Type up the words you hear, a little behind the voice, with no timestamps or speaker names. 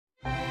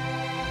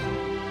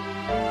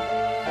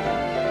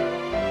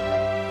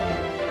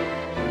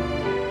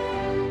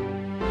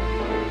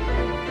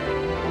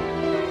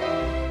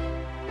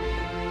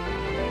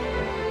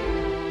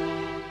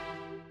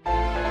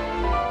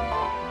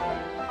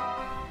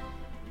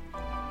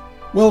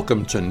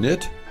Welcome to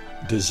Knit,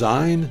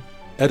 Design,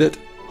 Edit,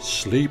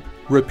 Sleep,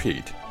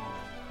 Repeat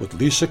with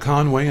Lisa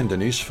Conway and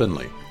Denise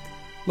Finley.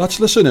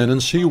 Let's listen in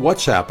and see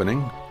what's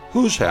happening,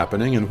 who's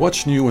happening, and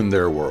what's new in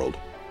their world.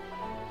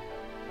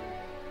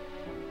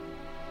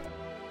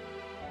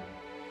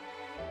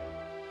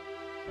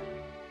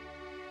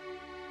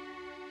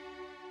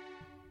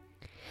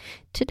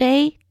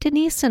 Today,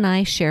 Denise and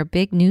I share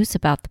big news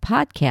about the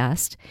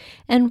podcast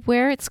and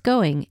where it's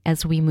going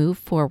as we move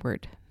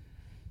forward.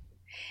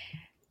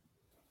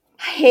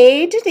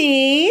 Hey,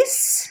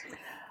 Denise.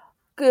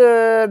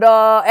 Good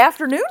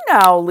afternoon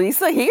now,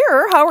 Lisa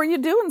here. How are you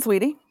doing,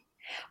 sweetie?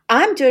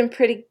 I'm doing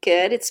pretty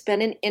good. It's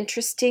been an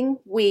interesting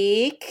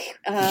week.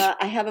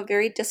 I have a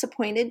very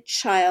disappointed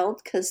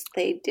child because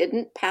they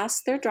didn't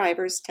pass their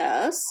driver's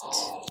test.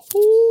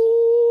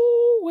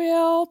 Ooh,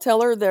 well,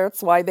 tell her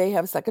that's why they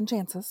have second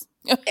chances.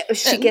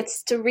 She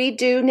gets to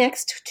redo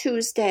next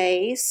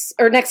Tuesdays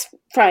or next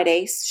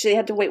Fridays. She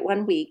had to wait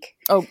 1 week.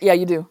 Oh, yeah,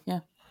 you do. Yeah.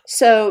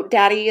 So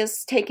Daddy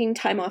is taking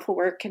time off of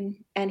work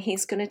and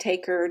he's going to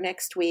take her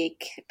next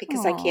week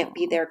because I can't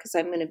be there because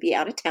I'm going to be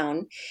out of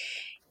town.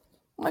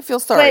 I feel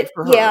sorry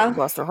for her. Yeah.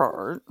 Bless her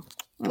heart.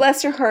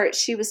 Bless her heart.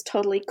 She was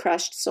totally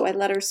crushed. So I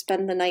let her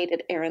spend the night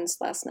at Aaron's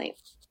last night.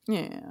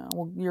 Yeah.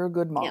 Well, you're a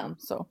good mom. Yeah.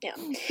 So.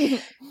 Yeah.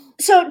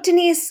 So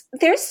Denise,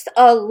 there's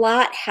a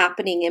lot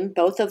happening in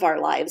both of our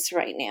lives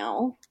right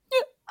now.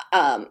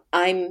 Yeah.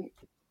 I'm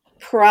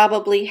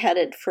probably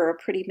headed for a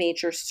pretty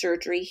major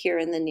surgery here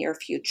in the near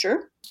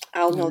future.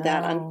 I'll know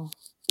that on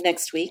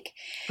next week.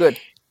 Good.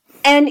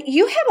 And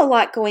you have a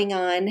lot going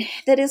on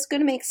that is going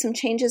to make some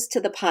changes to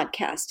the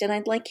podcast. And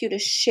I'd like you to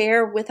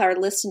share with our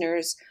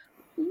listeners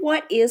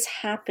what is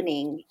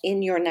happening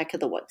in your neck of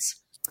the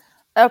woods.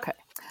 Okay.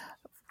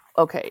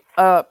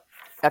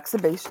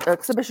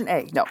 Exhibition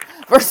A. No.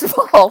 First of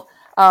all,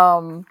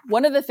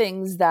 one of the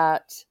things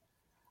that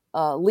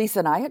Lisa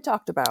and I had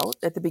talked about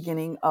at the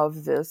beginning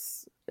of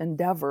this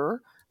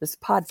endeavor, this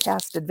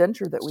podcast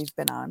adventure that we've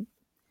been on,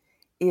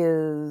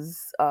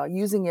 is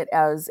using it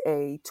as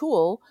a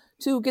tool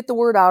to get the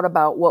word out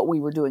about what we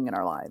were doing in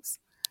our lives.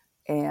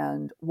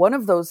 And one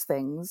of those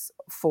things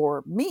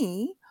for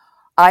me,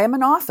 I am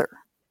an author.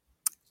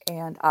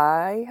 And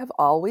I have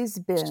always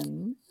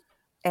been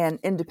an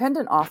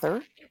independent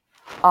author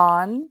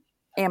on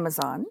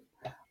Amazon.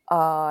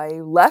 I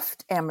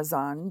left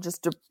Amazon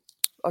just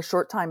a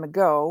short time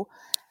ago,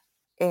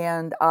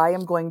 and I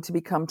am going to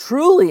become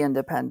truly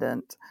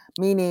independent,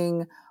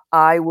 meaning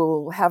I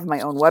will have my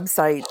own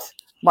website,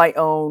 my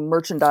own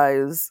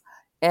merchandise,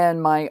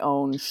 and my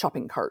own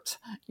shopping cart,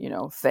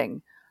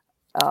 thing.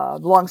 The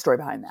long story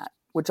behind that,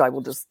 which I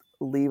will just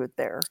leave it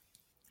there.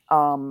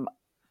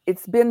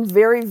 It's been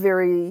very,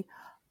 very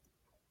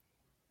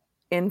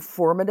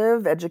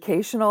informative,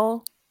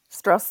 educational,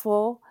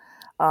 stressful.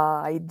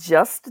 I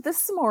just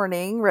this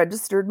morning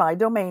registered my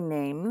domain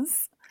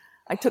names.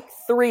 I took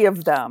 3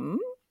 of them.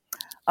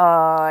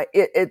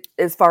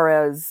 As far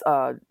as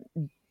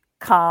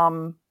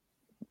 .com,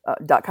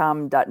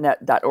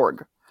 .net,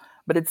 .org,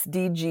 but it's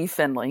DG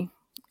Finley,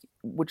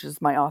 which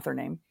is my author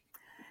name.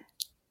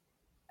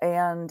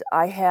 And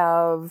I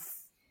have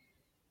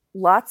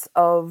lots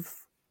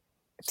of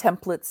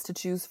templates to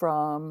choose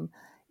from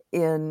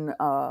in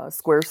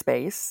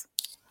Squarespace.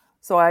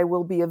 So I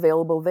will be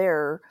available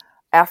there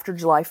after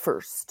July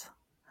 1st.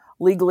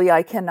 Legally,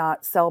 I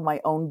cannot sell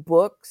my own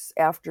books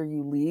after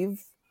you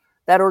leave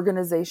that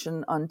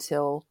organization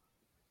until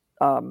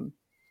 90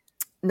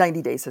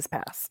 days has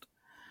passed.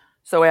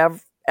 So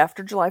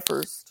after July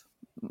 1st,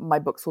 my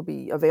books will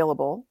be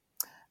available.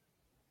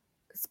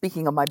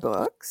 Speaking of my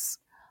books,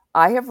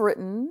 I have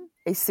written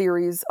a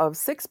series of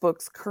 6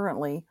 books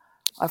currently.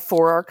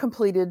 4 are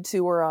completed,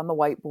 2 are on the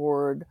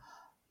whiteboard,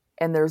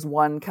 and there's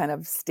one kind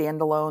of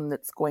standalone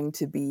that's going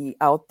to be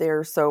out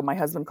there. So my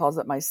husband calls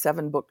it my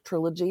 7-book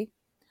trilogy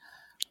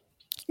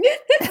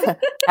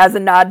as a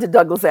nod to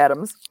Douglas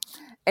Adams.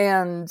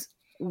 And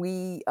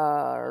we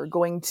are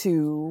going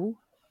to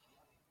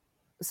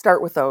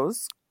start with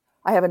those.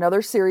 I have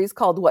another series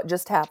called What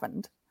Just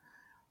Happened.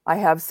 I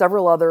have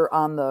several other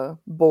on the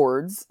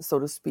boards, so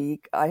to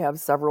speak. I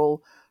have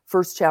several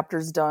first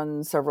chapters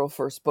done, several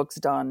first books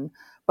done.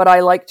 But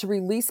I like to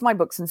release my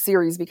books in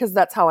series because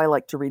that's how I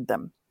like to read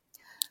them.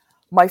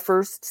 My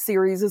first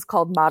series is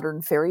called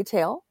Modern Fairy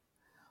Tale.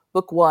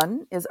 Book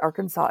 1 is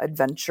Arkansas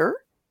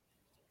Adventure.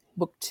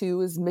 Book 2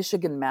 is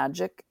Michigan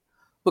Magic.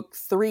 Book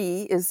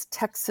 3 is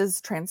Texas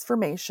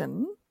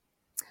Transformation.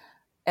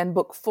 And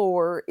book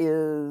 4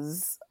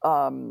 is,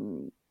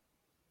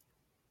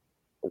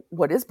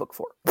 what is book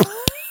 4?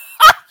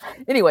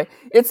 Anyway,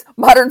 it's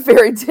Modern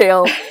Fairy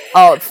Tale,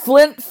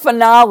 Flint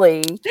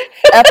Finale,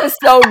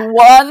 episode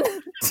 1,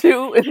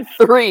 2, and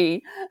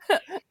 3.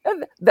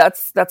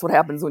 That's what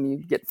happens when you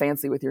get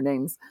fancy with your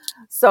names.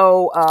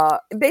 So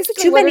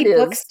basically, too many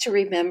books to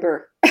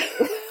remember.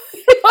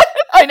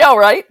 I know,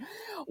 right?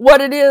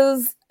 What it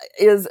is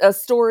a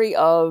story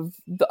of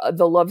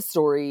the love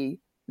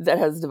story that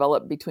has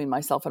developed between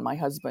myself and my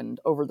husband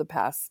over the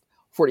past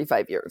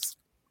 45 years.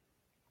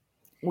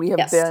 We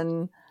have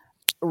been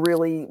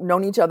really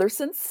known each other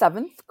since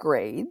 7th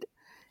grade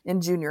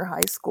in junior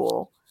high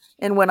school.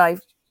 And when I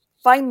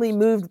finally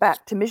moved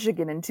back to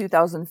Michigan in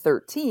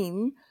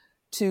 2013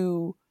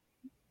 to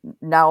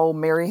now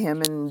marry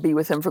him and be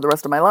with him for the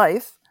rest of my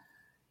life,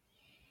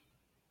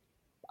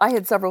 I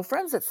had several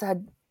friends that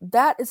said,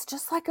 that is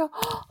just like that's like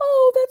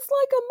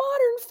a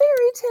modern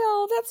fairy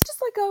tale. That's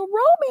just like a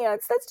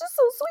romance. That's just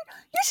so sweet.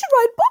 You should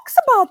write books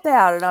about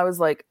that. And I was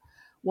like,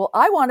 well,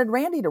 I wanted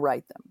Randy to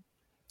write them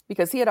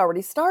because he had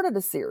already started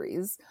a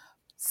series,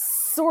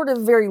 sort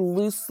of very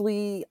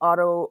loosely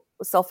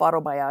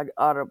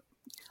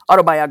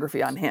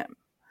autobiography on him.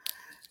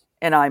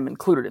 And I'm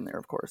included in there,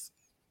 of course.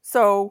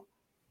 So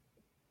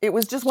it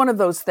was just one of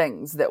those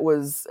things that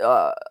was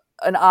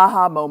an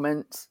aha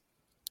moment.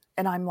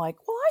 And I'm like,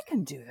 well, I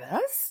can do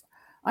this.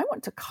 I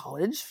went to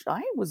college.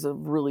 I was a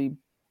really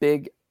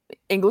big,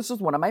 English was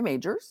one of my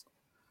majors.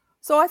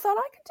 So I thought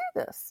I could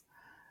do this.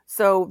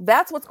 So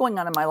that's what's going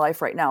on in my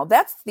life right now.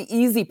 That's the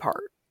easy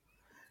part.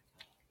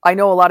 I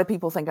know a lot of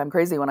people think I'm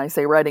crazy when I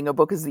say writing a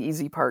book is the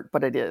easy part,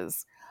 but it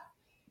is.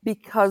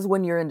 Because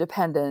when you're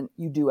independent,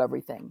 you do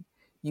everything.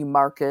 You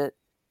market,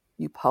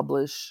 you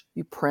publish,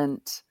 you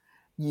print,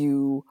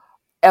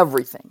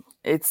 everything.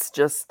 It's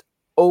just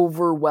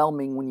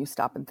overwhelming when you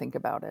stop and think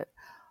about it.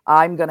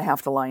 I'm going to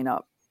have to line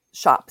up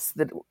shops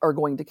that are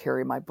going to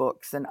carry my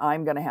books, and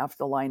I'm going to have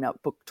to line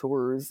up book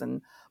tours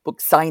and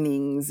book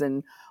signings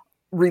and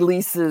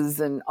releases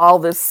and all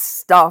this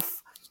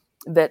stuff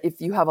that if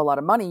you have a lot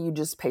of money, you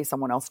just pay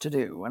someone else to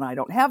do. And I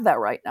don't have that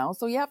right now.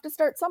 So you have to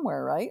start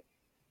somewhere, right?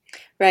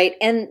 Right.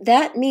 And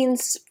that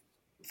means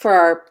for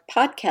our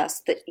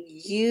podcast that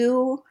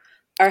you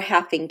are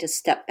having to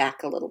step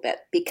back a little bit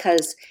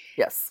because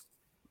yes,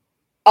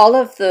 all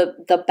of the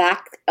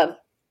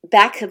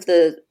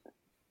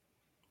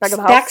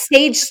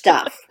backstage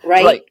stuff,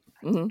 right? Right.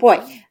 Mm-hmm.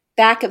 Boy,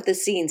 back of the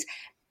scenes,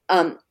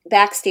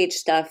 backstage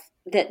stuff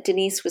that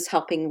Denise was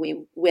helping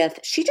me with,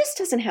 she just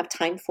doesn't have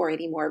time for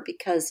anymore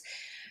because,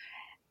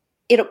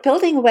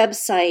 building a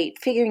website,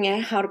 figuring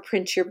out how to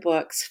print your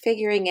books,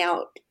 figuring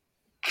out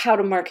how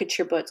to market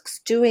your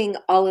books, doing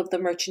all of the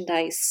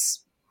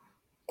merchandise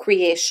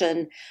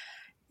creation,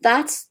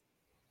 that's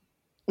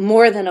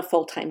more than a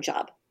full-time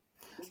job.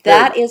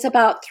 That is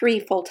about 3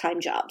 full-time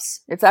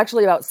jobs. It's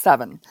actually about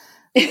 7.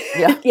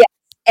 Yeah. Yeah.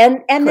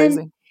 And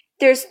then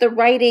there's the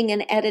writing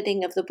and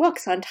editing of the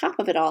books on top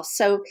of it all.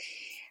 So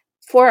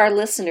for our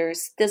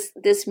listeners,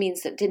 this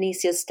means that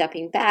Denise is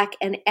stepping back.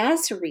 And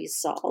as a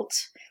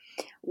result,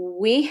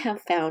 we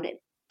have found an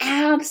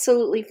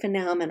absolutely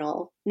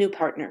phenomenal new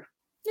partner.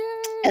 Yay.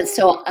 And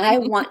so I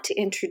want to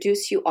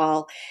introduce you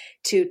all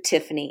to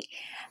Tiffany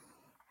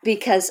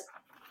because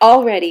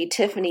already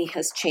Tiffany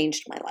has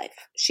changed my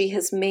life. She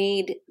has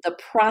made the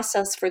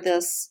process for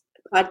this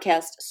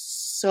podcast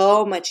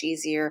so much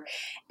easier.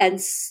 And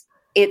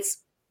it's,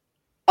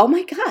 oh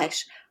my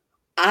gosh,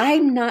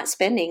 I'm not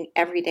spending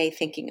every day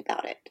thinking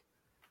about it.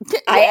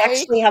 I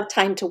actually have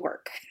time to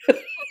work.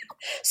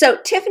 So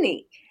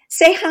Tiffany,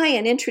 say hi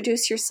and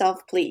introduce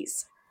yourself,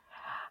 please.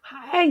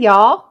 Hi,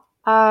 y'all.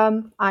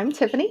 I'm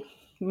Tiffany.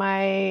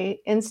 My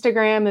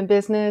Instagram and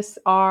business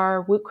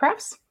are Woot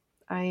Crafts.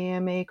 I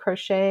am a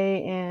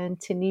crochet and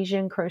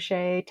Tunisian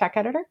crochet tech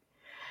editor.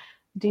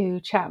 Do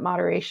chat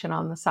moderation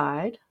on the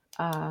side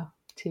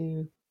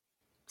to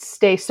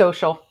stay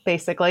social,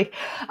 basically,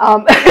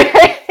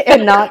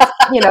 and not,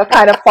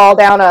 kind of fall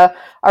down a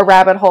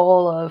rabbit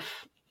hole of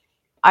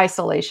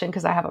isolation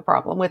because I have a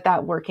problem with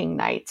that working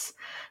nights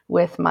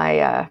with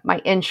my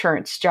my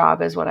insurance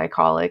job is what I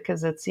call it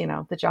because it's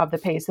the job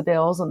that pays the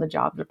bills and the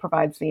job that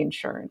provides the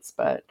insurance.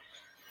 But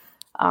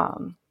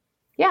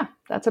yeah,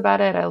 that's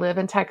about it. I live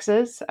in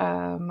Texas.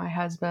 My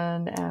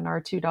husband and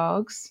our 2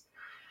 dogs,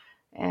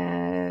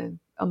 and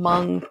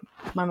among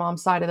my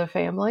mom's side of the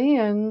family,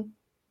 and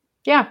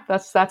yeah,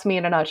 that's me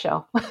in a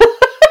nutshell.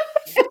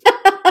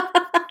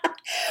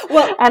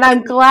 Well, and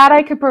I'm glad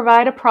I could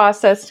provide a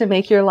process to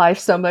make your life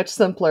so much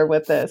simpler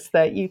with this,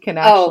 that you can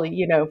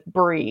actually,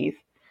 breathe.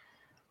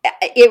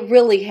 It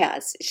really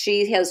has.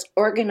 She has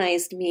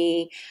organized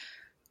me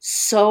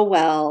so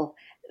well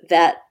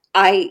that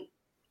I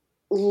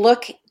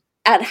look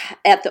at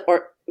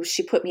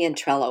she put me in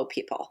Trello,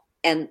 people.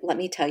 And let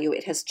me tell you,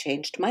 it has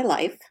changed my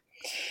life.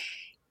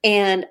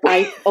 And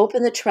I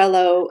open the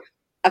Trello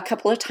a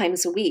couple of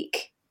times a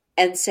week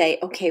and say,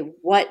 okay,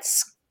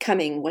 what's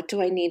coming? What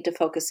do I need to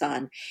focus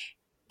on?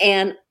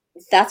 And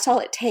that's all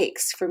it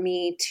takes for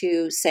me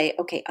to say,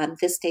 okay, on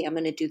this day, I'm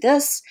going to do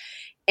this.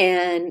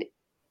 And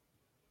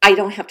I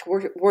don't have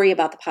to worry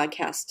about the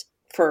podcast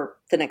for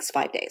the next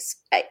 5 days.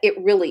 It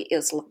really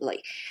is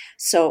lovely.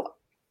 So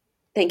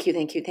thank you,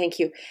 thank you, thank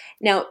you.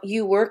 Now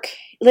you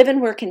live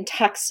and work in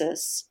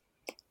Texas,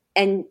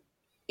 and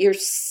your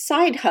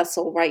side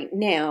hustle right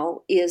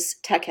now is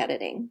tech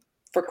editing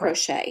for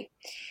Crochet.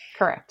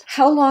 Correct.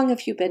 How long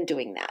have you been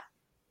doing that?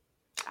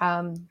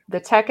 The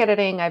tech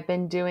editing I've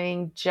been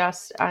doing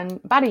just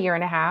about 1.5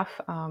 years.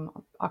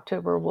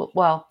 October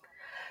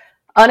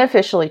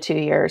unofficially 2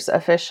 years.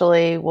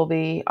 Officially will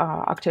be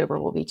October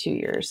will be 2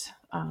 years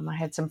I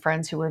had some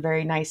friends who were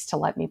very nice to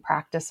let me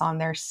practice on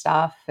their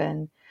stuff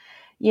and,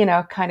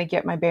 kind of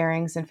get my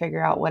bearings and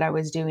figure out what I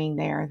was doing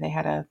there. They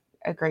had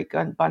a great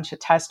bunch of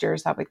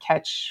testers that would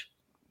catch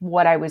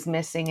what I was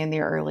missing in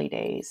the early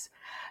days.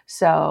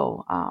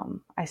 So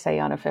I say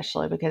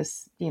unofficially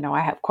because,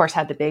 I of course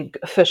had the big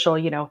official,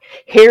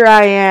 here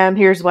I am,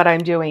 here's what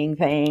I'm doing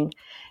thing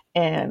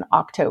in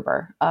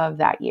October of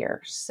that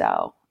year.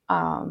 So,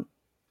 and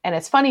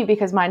it's funny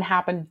because mine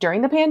happened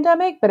during the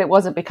pandemic, but it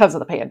wasn't because of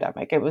the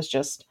pandemic. It was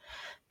just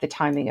the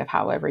timing of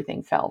how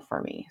everything fell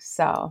for me.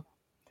 So,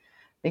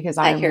 because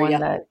I am one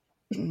that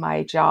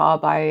my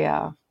job,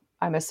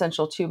 I'm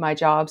essential to my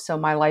job. So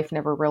my life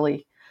never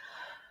really,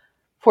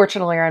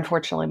 fortunately or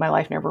unfortunately, my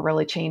life never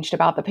really changed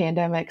about the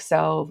pandemic.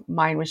 So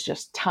mine was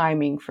just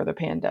timing for the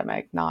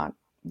pandemic, not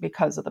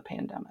because of the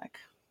pandemic.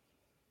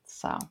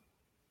 So.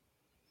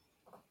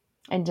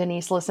 And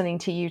Denise, listening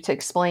to you to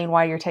explain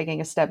why you're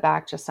taking a step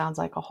back just sounds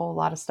like a whole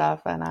lot of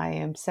stuff. And I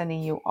am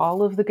sending you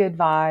all of the good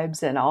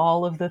vibes and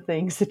all of the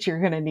things that you're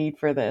going to need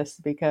for this,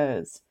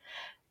 because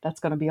that's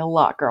going to be a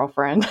lot,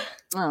 girlfriend.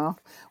 Oh,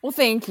 well,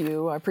 thank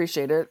you. I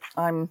appreciate it.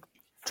 I'm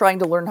trying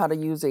to learn how to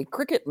use a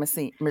Cricut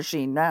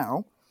machine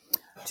now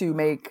to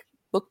make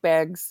book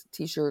bags,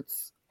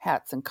 t-shirts,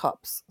 hats, and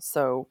cups.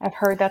 So I've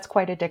heard that's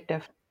quite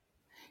addictive.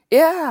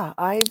 Yeah,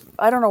 I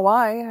don't know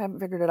why. I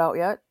haven't figured it out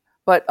yet.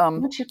 But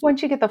once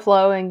you get the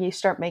flow and you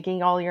start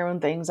making all your own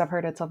things, I've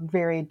heard it's a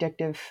very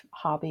addictive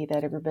hobby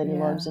that everybody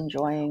loves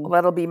enjoying. Well,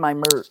 that'll be my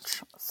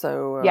merch.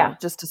 So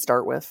just to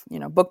start with,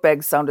 book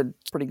bags sounded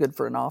pretty good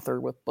for an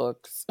author with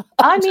books.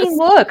 I mean,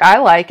 look, I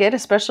like it,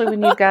 especially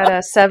when you've got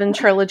a 7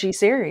 trilogy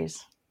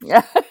series.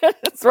 Yeah,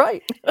 that's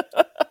right.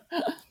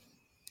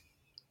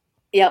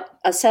 Yep,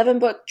 a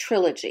 7-book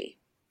trilogy.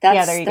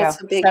 There you go.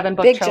 A big,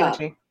 7-book big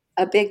trilogy. Job.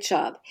 A big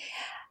job.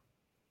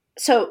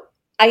 So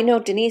I know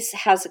Denise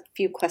has a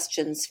few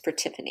questions for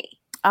Tiffany.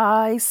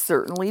 I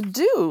certainly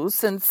do,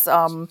 since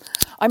I'm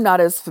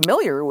not as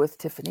familiar with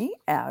Tiffany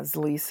as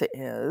Lisa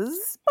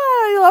is, but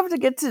I love to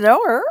get to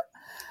know her.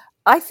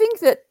 I think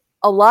that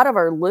a lot of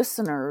our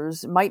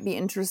listeners might be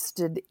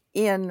interested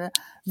in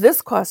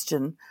this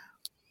question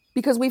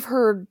because we've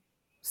heard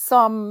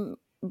some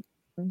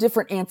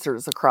different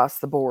answers across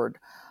the board.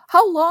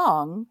 How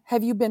long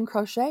have you been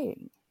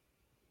crocheting?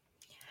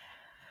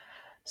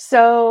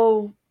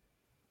 So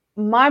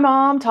my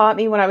mom taught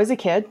me when I was a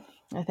kid.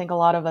 I think a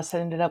lot of us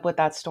ended up with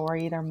that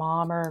story, either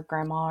mom or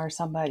grandma or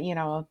somebody,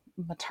 a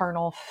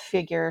maternal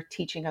figure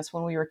teaching us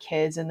when we were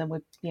kids, and then we,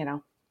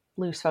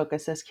 lose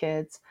focus as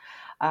kids.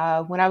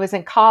 When I was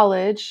in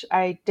college,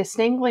 I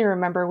distinctly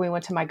remember we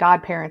went to my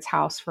godparents'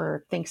 house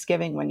for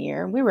Thanksgiving one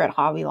year. We were at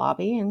Hobby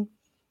Lobby, and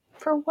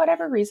for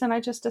whatever reason, I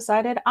just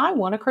decided I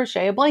want to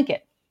crochet a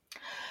blanket.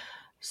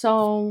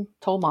 So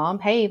told mom,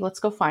 hey, let's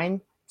go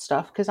find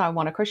stuff because I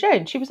want to crochet.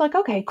 And she was like,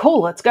 okay,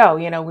 cool, let's go.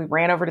 We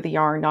ran over to the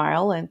yarn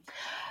aisle, and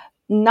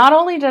not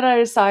only did I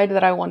decide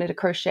that I wanted to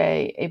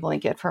crochet a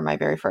blanket for my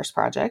very first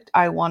project,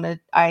 I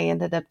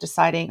ended up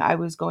deciding I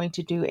was going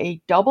to do a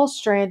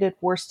double-stranded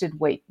worsted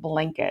weight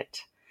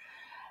blanket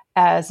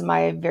as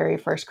my very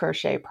first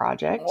crochet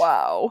project.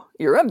 Wow,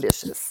 you're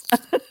ambitious.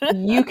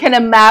 You can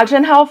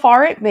imagine how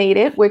far it made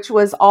it, which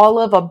was all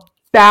of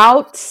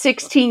about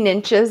 16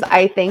 inches,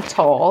 I think,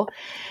 tall.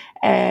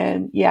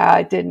 And yeah,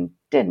 I didn't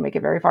make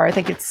it very far. I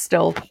think it's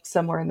still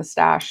somewhere in the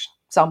stash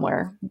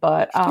somewhere,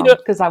 but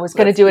because I was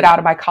going to do it out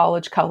of my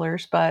college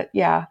colors, but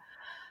yeah,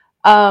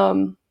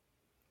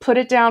 put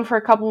it down for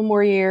a couple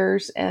more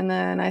years. And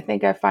then I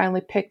think I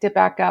finally picked it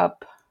back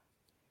up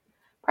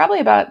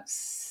probably about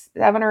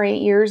 7 or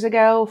 8 years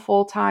ago,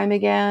 full time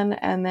again.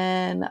 And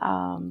then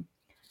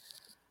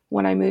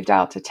when I moved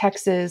out to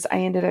Texas,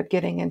 I ended up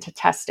getting into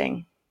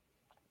testing.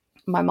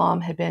 My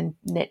mom had been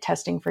knit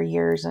testing for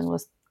years and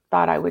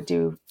thought I would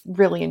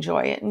really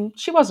enjoy it. And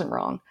she wasn't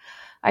wrong.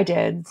 I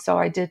did. So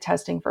I did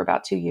testing for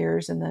about 2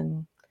 years and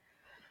then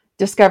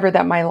discovered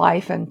that my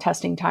life and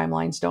testing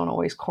timelines don't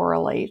always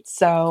correlate.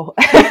 So,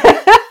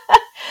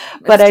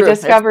 but I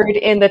discovered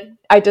in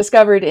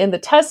the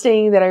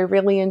testing that I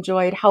really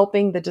enjoyed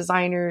helping the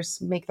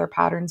designers make their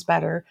patterns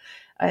better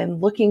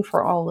and looking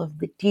for all of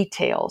the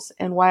details.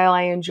 And while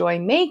I enjoy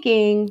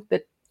making,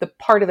 the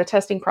part of the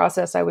testing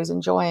process I was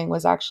enjoying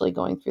was actually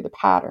going through the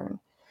pattern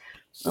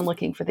and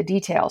looking for the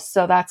details.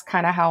 So that's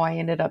kind of how I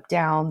ended up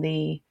down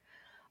the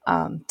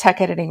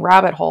tech editing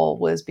rabbit hole,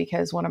 was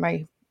because one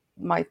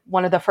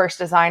of the first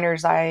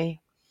designers I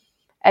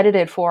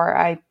edited for,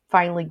 I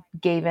finally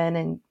gave in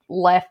and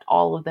left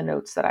all of the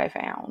notes that I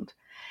found.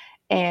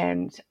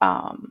 And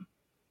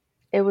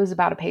it was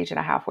about a page and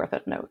a half worth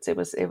of notes. It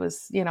was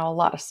a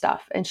lot of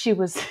stuff. And she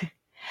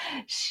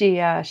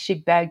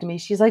begged me.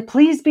 She's like,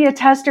 please be a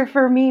tester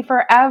for me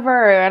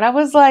forever. And I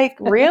was like,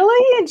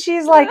 really? And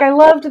she's like, I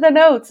loved the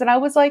notes. And I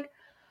was like,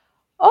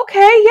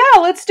 okay, yeah,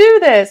 let's do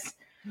this.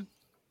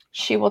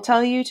 She will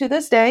tell you to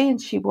this day,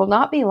 and she will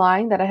not be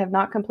lying, that I have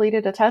not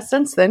completed a test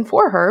since then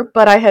for her,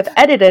 but I have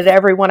edited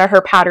every one of her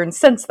patterns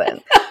since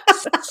then.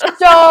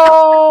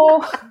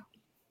 So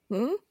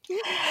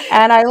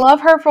And I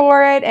love her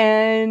for it.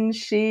 And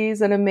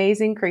she's an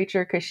amazing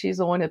creature because she's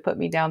the one who put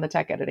me down the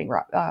tech editing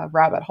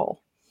rabbit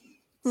hole.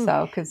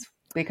 So,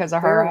 because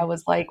of her, I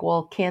was like,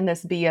 well, can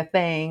this be a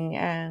thing?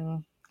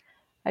 And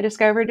I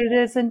discovered it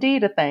is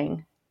indeed a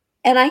thing.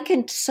 And I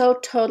can so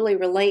totally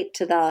relate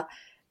to the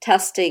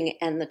testing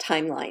and the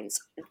timelines.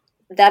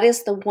 That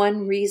is the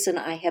one reason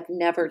I have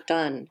never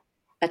done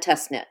a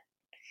test knit,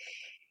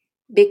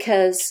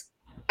 because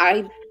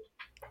I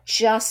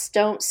just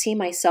don't see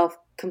myself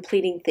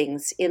completing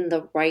things in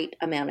the right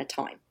amount of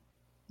time.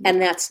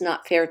 And that's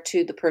not fair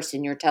to the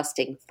person you're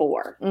testing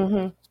for.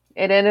 Mm-hmm.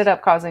 It ended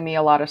up causing me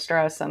a lot of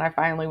stress. And I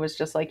finally was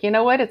just like, you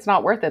know what? It's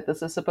not worth it.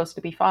 This is supposed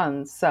to be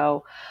fun.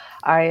 So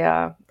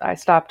I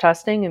stopped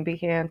testing and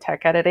began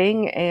tech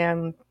editing.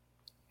 And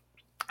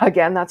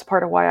again, that's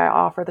part of why I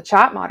offer the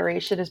chat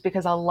moderation, is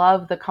because I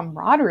love the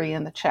camaraderie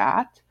in the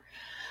chat.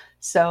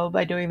 So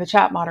by doing the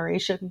chat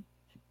moderation,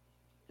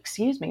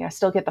 I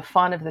still get the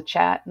fun of the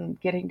chat and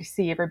getting to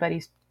see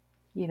everybody's,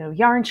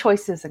 yarn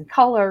choices and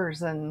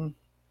colors and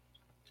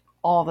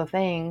all the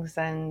things.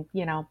 And,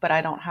 but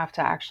I don't have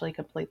to actually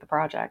complete the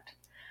project.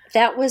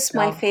 That was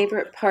my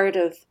favorite part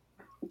of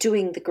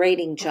doing the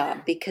grading job,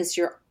 because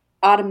you're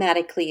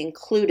automatically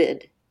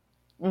included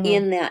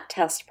in that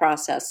test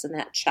process and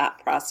that chat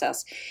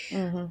process.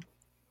 Mm-hmm.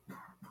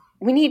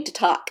 We need to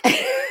talk.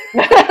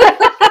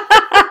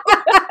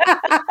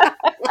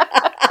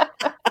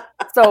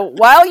 So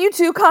while you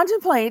two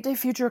contemplate a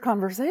future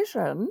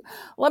conversation,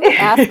 let me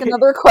ask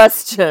another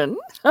question.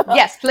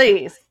 Yes,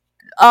 please.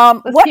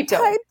 What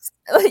types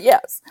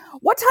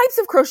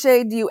of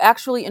crochet do you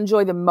actually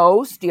enjoy the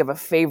most? Do you have a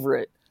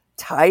favorite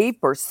type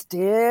or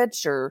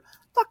stitch, or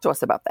talk to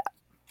us about that?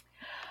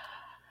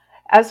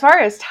 As far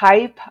as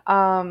type,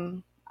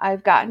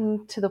 I've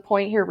gotten to the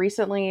point here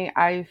recently,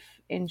 I've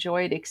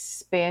enjoyed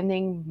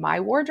expanding my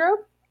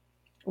wardrobe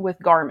with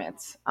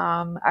garments.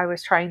 I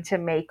was trying to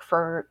make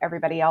for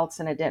everybody else,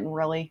 and it didn't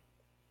really,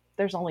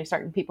 there's only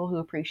certain people who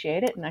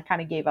appreciate it, and I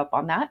kind of gave up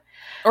on that.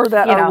 Or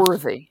that are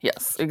worthy.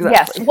 Yes, exactly.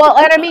 Yes. Well,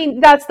 and I mean,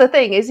 that's the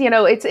thing is,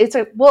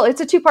 it's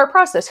a two-part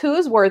process. Who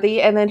is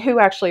worthy, and then who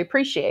actually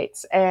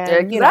appreciates.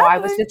 And, I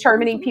was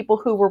determining people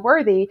who were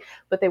worthy,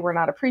 but they were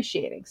not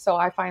appreciating. So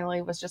I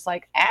finally was just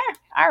like,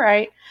 all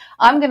right,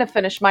 I'm going to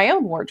finish my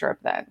own wardrobe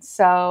then.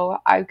 So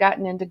I've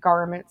gotten into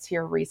garments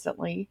here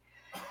recently.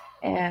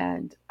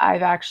 And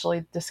I've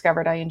actually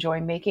discovered I enjoy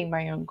making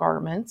my own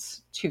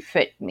garments to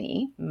fit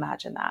me.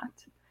 Imagine that.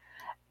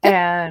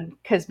 And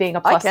because being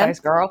a plus size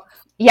girl,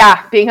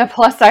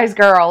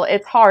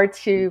 it's hard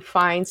to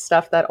find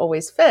stuff that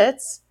always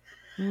fits.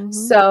 Mm-hmm.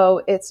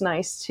 So it's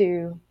nice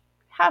to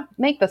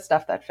make the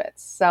stuff that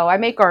fits. So I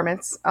make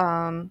garments.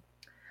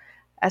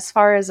 As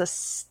far as a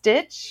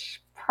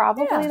stitch,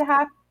 probably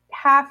the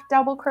half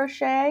double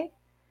crochet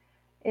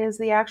is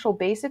the actual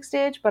basic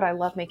stitch, but I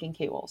love making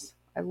cables.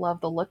 I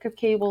love the look of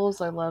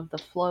cables. I love the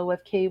flow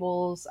of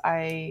cables.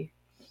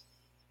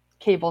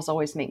 Cables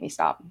always make me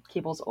stop.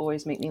 Cables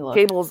always make me look.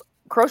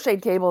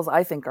 Crocheted cables,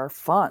 I think, are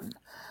fun.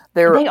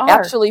 They are.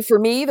 Actually, for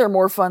me, they're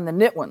more fun than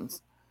knit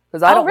ones,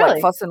 because I don't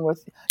like fussing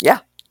with. Yeah.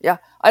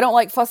 I don't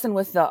like fussing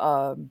with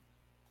the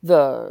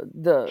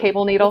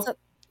cable needle.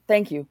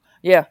 Thank you.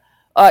 Yeah.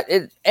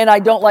 And I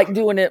don't like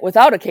doing it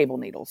without a cable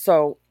needle.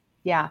 So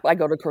yeah, I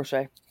go to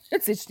crochet.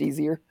 It's just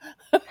easier.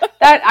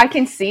 That I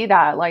can see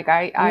that. Like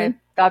I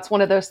that's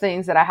one of those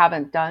things that I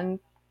haven't done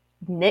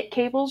knit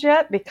cables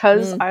yet,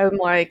 because I'm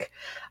like,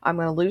 I'm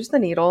going to lose the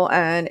needle.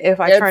 And if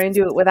I try and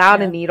do it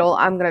without a needle,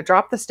 I'm going to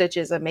drop the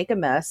stitches and make a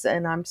mess.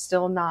 And I'm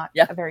still not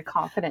a very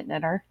confident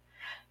knitter.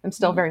 I'm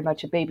still very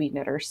much a baby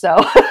knitter. So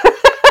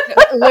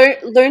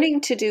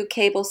learning to do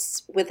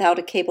cables without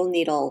a cable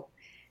needle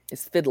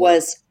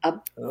was a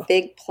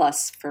big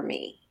plus for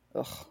me.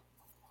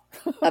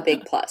 A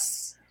big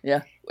plus.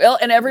 Yeah. Well,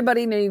 and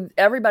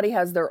everybody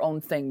has their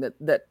own thing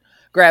that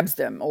grabs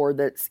them, or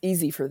that's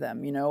easy for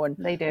them, and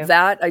they do.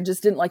 That I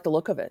just didn't like the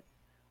look of it.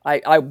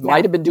 I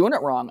might have been doing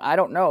it wrong. I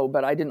don't know,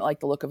 but I didn't like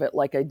the look of it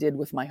like I did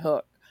with my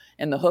hook.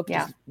 And the hook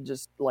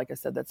just like I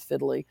said, that's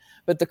fiddly.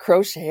 But the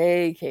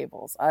crochet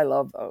cables, I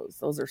love those.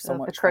 Those are so much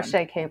fun. The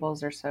crochet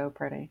cables are so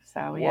pretty.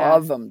 So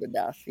love them to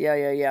death.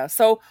 Yeah.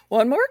 So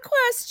one more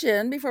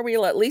question before we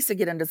let Lisa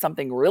get into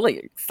something really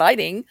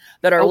exciting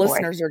that our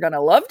listeners are going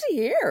to love to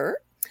hear.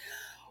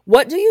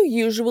 What do you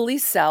usually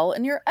sell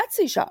in your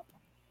Etsy shop?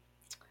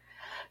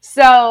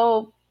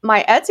 So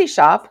my Etsy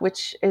shop,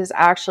 which is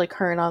actually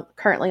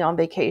currently on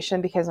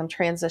vacation because I'm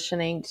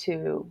transitioning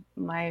to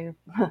my,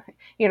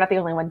 you're not the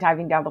only one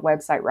diving down the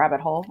website rabbit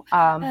hole.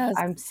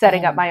 I'm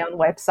setting up my own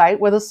website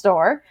with a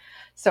store.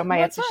 So my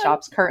Etsy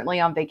shop's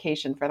currently on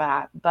vacation for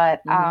that.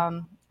 But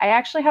I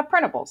actually have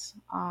printables.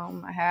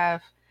 I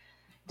have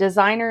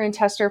designer and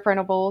tester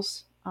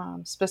printables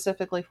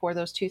specifically for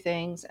those two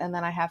things. And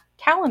then I have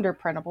calendar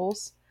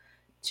printables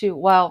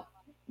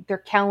they're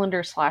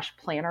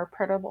calendar/planner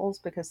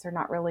printables, because they're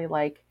not really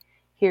like,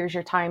 here's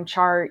your time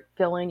chart,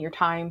 fill in your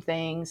time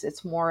things.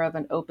 It's more of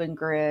an open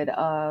grid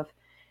of,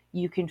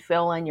 you can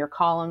fill in your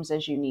columns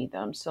as you need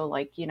them. So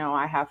like,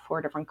 I have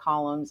 4 different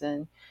columns,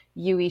 and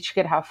you each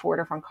could have 4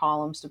 different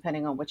columns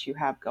depending on what you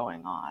have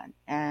going on.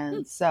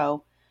 And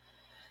so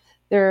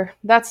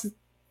that's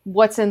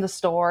what's in the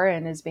store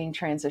and is being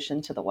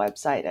transitioned to the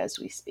website as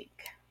we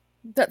speak.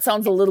 That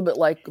sounds a little bit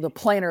like the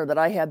planner that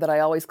I had that I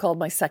always called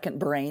my second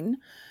brain.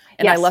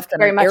 And Yes, I left on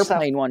very an much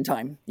airplane one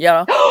time.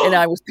 Yeah. And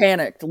I was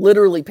panicked,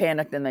 literally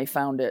panicked, and they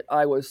found it.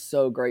 I was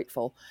so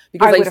grateful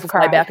because I would used have to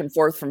fly cried. back and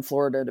forth from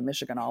Florida to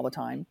Michigan all the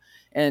time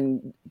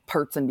and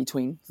parts in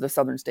between the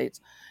southern states.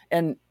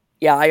 And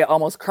yeah, I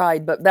almost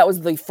cried, but that was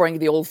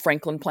the old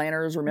Franklin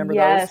planners. Remember those?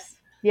 Yes.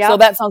 Yeah. So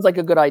that sounds like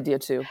a good idea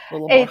too. A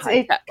little more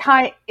high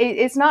tech.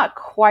 It's not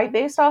quite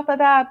based off of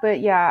that, but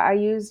yeah, I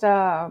used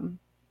an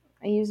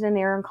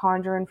Erin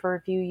Condren for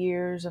a few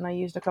years, and I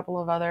used a couple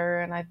of other,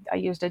 and I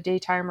used a day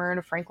timer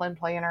and a Franklin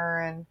planner,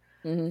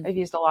 and I've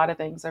used a lot of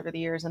things over the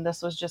years. And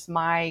this was just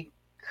my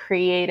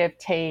creative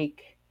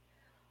take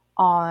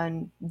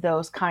on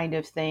those kind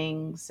of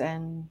things.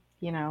 And,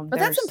 but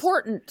that's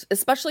important,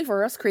 especially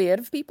for us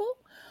creative people.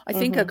 I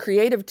think a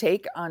creative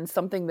take on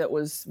something that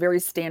was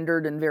very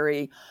standard and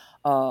very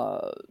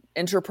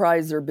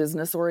enterprise or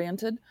business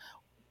oriented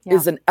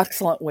is an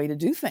excellent way to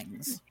do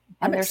things.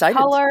 I'm excited.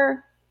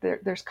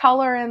 There's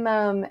color in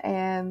them,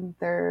 and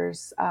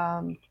there's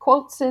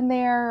quotes in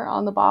there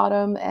on the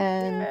bottom,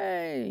 and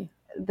Yay.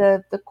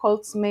 the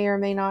quotes may or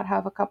may not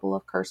have a couple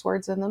of curse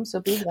words in them, so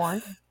be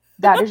warned.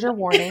 That is your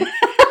warning.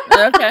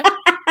 Okay.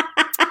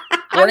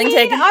 Warning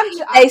taken.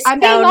 They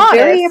sound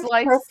very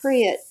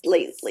appropriate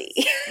lately.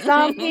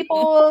 Some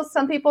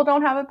people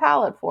don't have a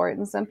palate for it,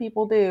 and some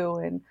people do,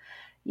 and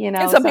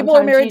and some people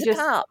are married to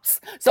tops.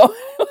 So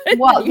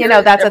well,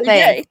 that's a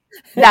thing.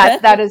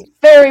 That is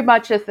very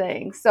much a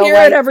thing. So hear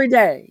it every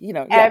day.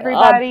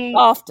 Everybody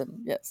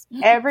often, yes.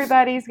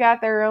 Everybody's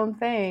got their own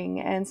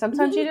thing, and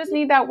sometimes you just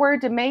need that word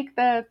to make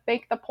the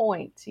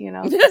point.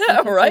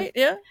 Right?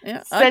 Yeah.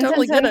 I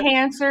totally get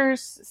it.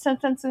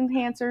 Sentence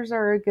enhancers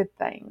are a good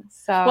thing.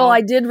 So well, I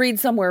did read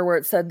somewhere where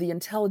it said the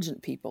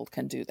intelligent people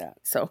can do that.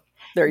 So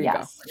there you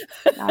go.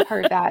 I've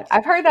heard that.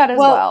 I've heard that as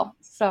well.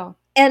 So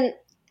and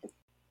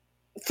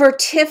for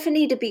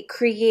Tiffany to be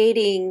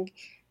creating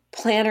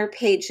planner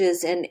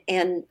pages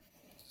and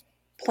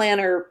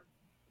planner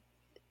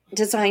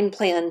design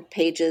plan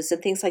pages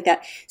and things like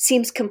that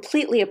seems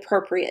completely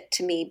appropriate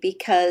to me,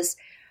 because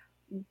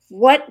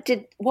what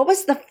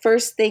was the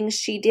first thing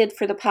she did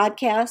for the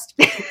podcast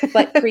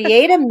but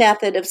create a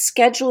method of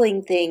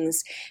scheduling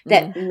things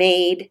that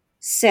made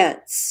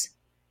sense,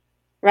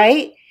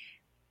 right?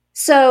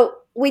 So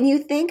when you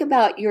think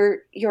about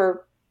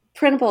your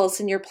printables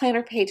and your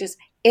planner pages,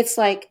 it's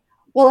like,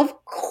 well,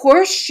 of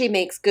course she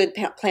makes good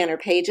planner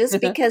pages,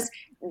 because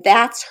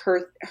that's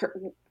her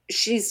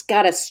she's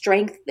got a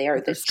strength there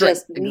that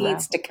just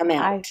needs to come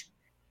out.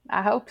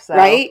 I hope so.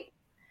 Right?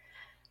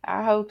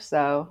 I hope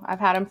so. I've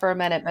had them for a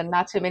minute, but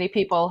not too many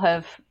people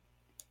have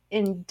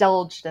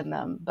indulged in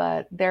them.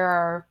 But there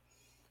are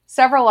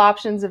several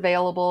options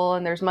available,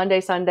 and there's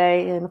Monday,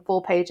 Sunday, and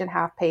full page and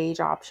half page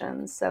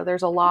options. So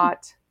there's a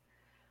lot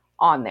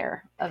on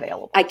there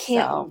available. I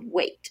can't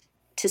wait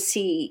to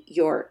see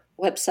your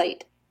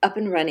website up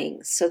and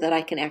running so that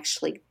I can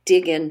actually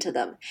dig into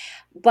them.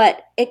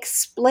 But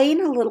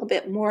explain a little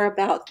bit more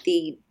about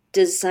the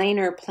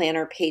designer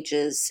planner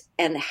pages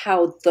and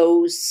how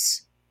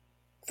those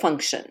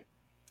function.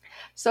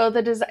 So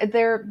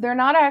they're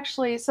not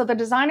actually, so the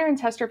designer and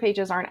tester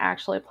pages aren't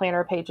actually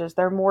planner pages.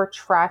 They're more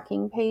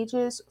tracking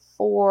pages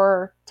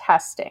for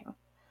testing,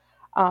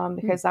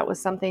 because that was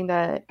something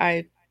that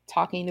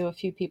talking to a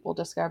few people,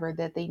 discovered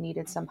that they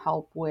needed some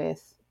help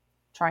with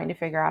trying to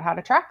figure out how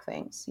to track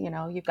things.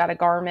 You've got a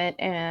garment,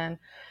 and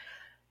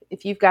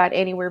if you've got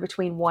anywhere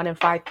between 1 and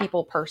 5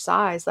 people per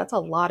size, that's a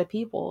lot of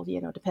people,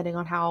 depending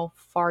on how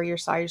far your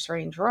size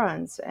range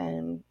runs.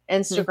 And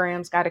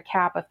Instagram's got a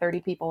cap of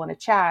 30 people in a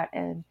chat.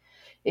 And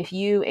if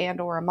you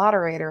or a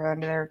moderator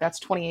under there, that's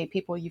 28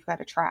 people you've got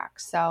to track.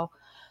 So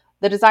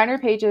the designer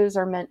pages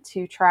are meant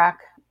to track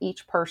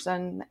each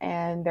person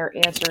and their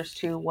answers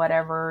to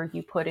whatever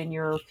you put in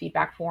your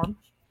feedback form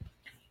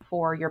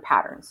for your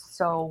patterns.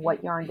 So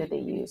what yarn did they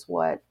use?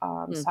 What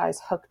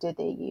size hook did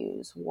they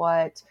use?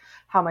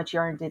 How much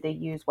yarn did they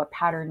use? What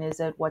pattern is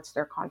it? What's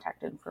their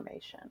contact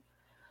information?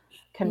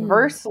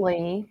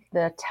 Conversely,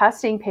 the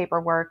testing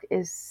paperwork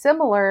is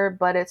similar,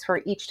 but it's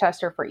for each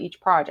tester for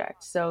each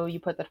project. So you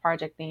put the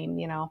project name,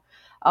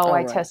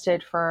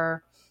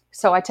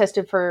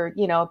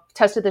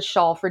 tested this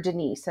shawl for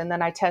Denise, and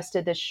then I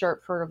tested this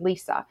shirt for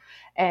Lisa.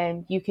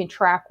 And you can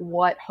track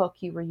what hook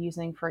you were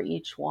using for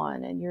each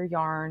one, and your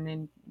yarn,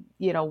 and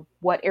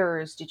what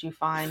errors did you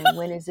find, and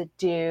when is it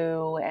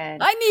due?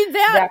 And I need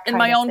that in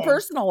my own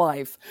personal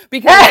life,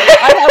 because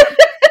I have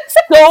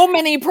so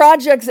many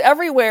projects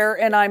everywhere,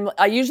 and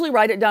I usually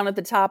write it down at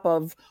the top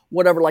of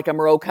whatever, like I'm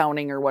row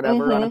counting or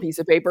whatever on a piece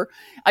of paper.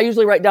 I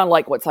usually write down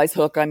like what size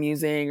hook I'm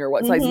using or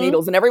what size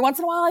needles, and every once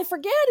in a while I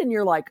forget, and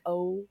you're like,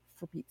 oh,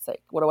 for Pete's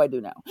sake, what do I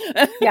do now?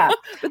 Yeah.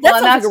 But that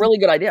sounds like a really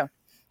good idea.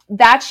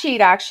 that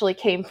sheet actually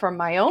came from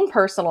my own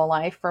personal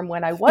life from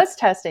when I was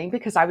testing,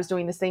 because I was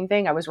doing the same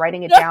thing. I was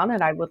writing it down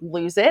and I would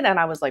lose it. And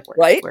I was like,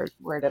 Right?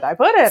 where did I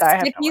put it? I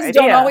have no Stickies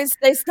don't idea. always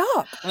stay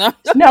stuck.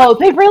 No,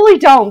 they really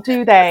don't,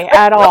 do they,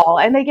 at all?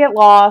 And they get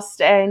lost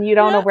and you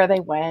don't know where they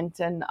went,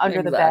 and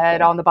under the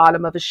bed, on the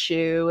bottom of a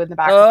shoe, in the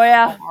back of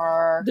the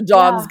car. The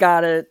dog's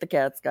got it. The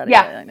cat's got it.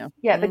 Yeah, I know.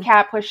 Yeah, the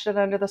cat pushed it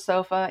under the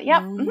sofa.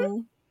 Yep. Mm-hmm.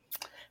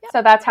 Yep.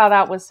 So that's how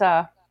that was.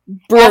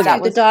 Brilliant.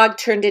 After the dog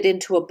turned it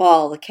into a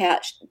ball, the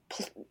cat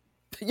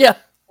batted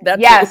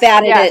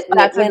it and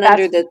it went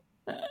under the...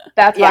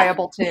 That's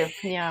viable too.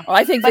 Yeah. Well,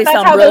 I think but they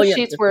sound brilliant. Those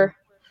sheets were,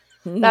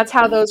 that's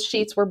how those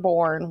sheets were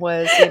born,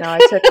 was, I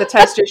took the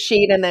tester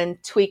sheet and then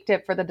tweaked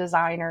it for the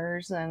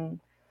designers.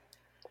 And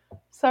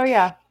so,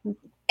 yeah.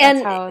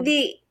 And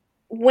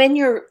when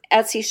your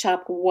Etsy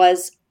shop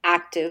was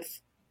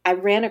active, I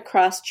ran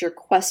across your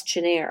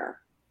questionnaire.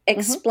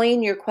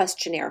 Explain your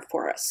questionnaire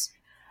for us.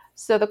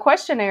 So the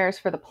questionnaire is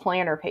for the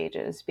planner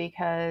pages,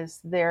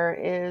 because there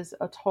is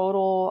a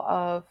total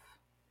of,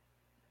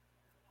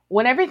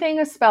 when everything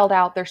is spelled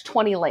out, there's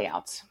 20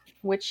 layouts,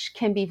 which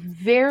can be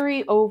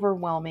very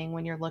overwhelming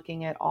when you're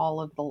looking at all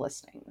of the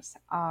listings.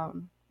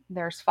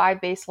 There's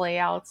 5 base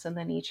layouts, and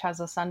then each has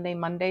a Sunday,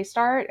 Monday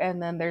start,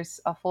 and then there's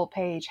a full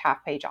page,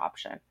 half page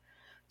option.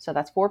 So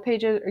that's 4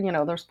 pages,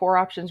 there's 4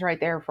 options right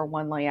there for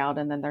one layout,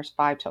 and then there's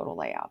 5 total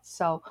layouts.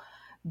 So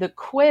the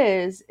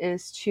quiz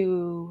is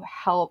to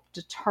help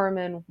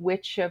determine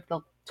which of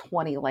the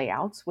 20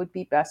 layouts would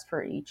be best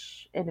for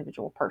each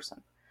individual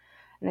person.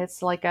 And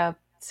it's like a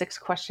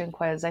 6-question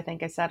quiz, I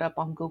think I set up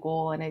on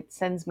Google, and it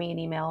sends me an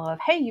email of,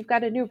 hey, you've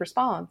got a new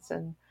response.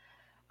 And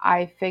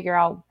I figure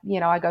out,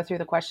 I go through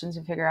the questions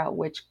and figure out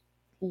which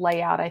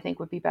layout I think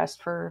would be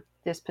best for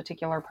this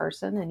particular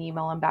person, and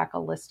email them back a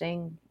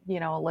listing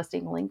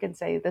link, and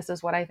say, this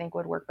is what I think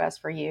would work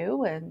best for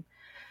you. And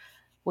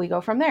we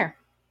go from there.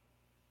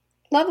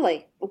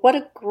 Lovely. What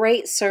a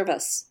great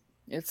service.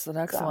 It's an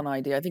excellent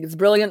idea. I think it's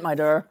brilliant, my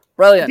dear.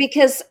 Brilliant.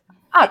 Because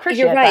I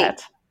appreciate you're right.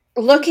 that.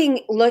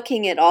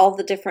 Looking at all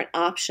the different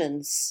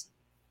options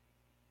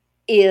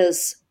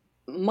is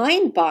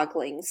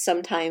mind-boggling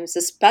sometimes,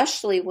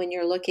 especially when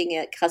you're looking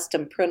at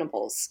custom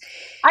printables.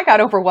 I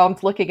got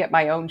overwhelmed looking at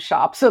my own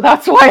shop, so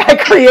that's why I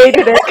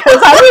created it,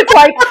 because I was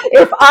like,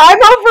 if I'm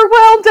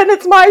overwhelmed and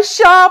it's my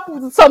shop,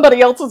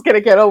 somebody else is going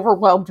to get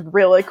overwhelmed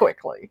really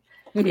quickly.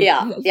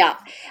 Yeah.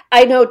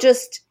 I know,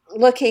 just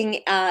looking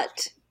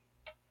at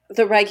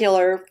the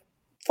regular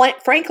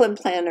Franklin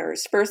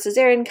planners versus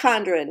Erin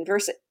Condren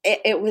versus,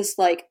 it was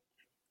like,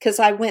 because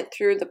I went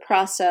through the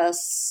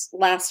process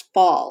last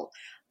fall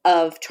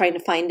of trying to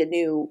find a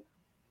new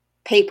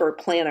paper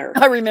planner.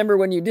 I remember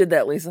when you did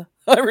that, Lisa.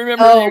 I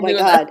remember. Oh my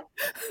God.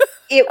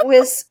 It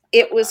was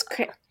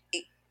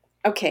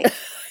okay.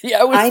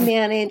 Yeah, I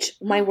manage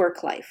my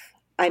work life.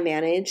 I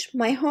manage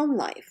my home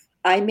life.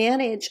 I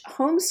manage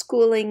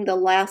homeschooling the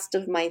last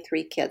of my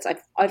 3 kids.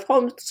 I've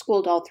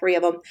homeschooled all 3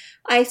 of them.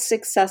 I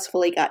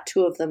successfully got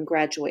 2 of them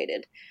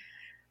graduated.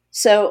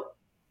 So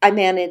I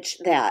manage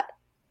that.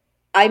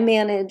 I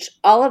manage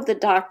all of the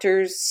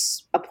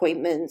doctor's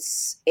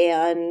appointments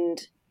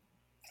and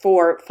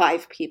for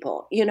 5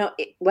 people.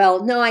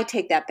 No, I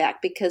take that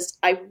back, because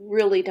I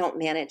really don't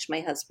manage my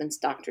husband's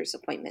doctor's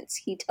appointments.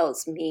 He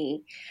tells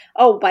me,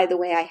 oh, by the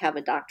way, I have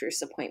a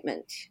doctor's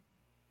appointment.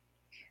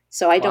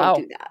 So I don't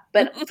do that.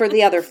 But for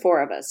the other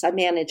 4 of us, I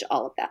manage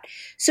all of that.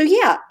 So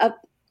yeah,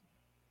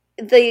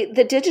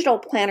 the digital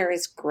planner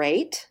is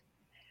great.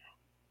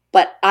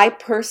 But I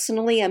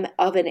personally am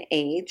of an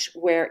age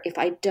where if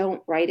I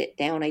don't write it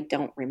down, I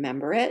don't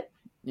remember it.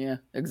 Yeah,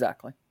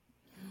 exactly.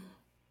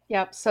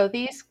 Yep. So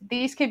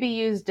these could be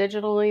used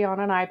digitally on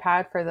an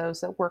iPad for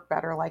those that work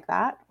better like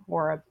that,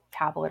 or a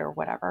tablet or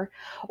whatever.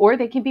 Or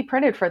they can be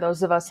printed for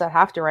those of us that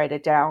have to write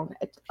it down.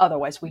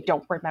 Otherwise, we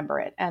don't remember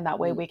it. And that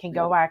way we can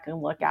go back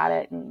and look at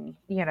it and,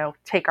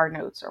 take our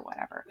notes or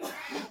whatever.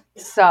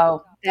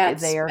 So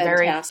they are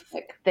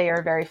fantastic. They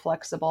are very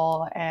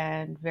flexible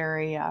and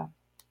very...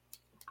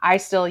 I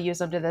still use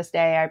them to this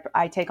day.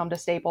 I take them to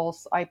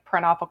Staples. I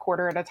print off a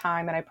quarter at a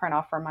time, and I print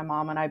off for my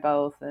mom and I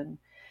both, and,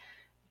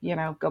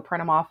 go print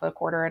them off a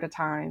quarter at a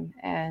time.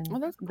 And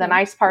that's cool. The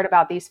nice part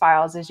about these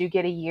files is you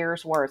get a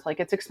year's worth.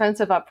 Like, it's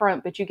expensive up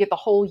front, but you get the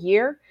whole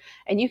year,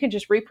 and you can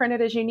just reprint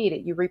it as you need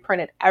it. You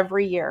reprint it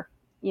every year,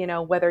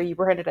 whether you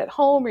print it at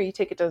home or you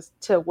take it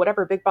to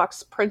whatever big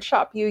box print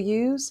shop you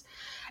use,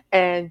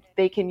 and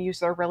they can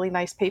use their really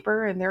nice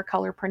paper and their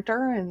color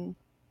printer, and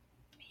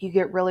you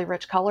get really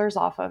rich colors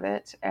off of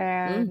it.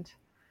 And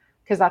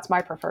because that's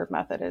my preferred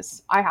method,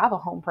 is I have a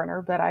home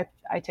printer, but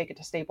I take it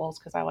to Staples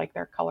because I like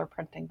their color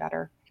printing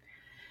better.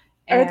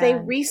 Are they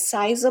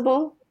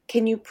resizable?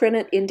 Can you print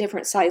it in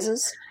different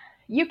sizes?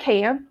 You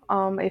can.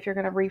 If you're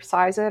going to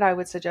resize it, I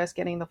would suggest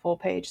getting the full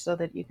page so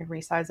that you can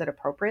resize it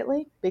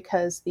appropriately,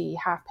 because the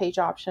half page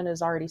option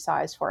is already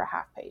sized for a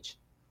half page.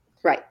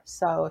 Right.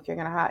 So if you're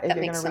going to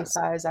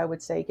resize, I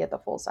would say get the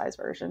full size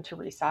version to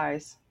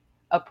resize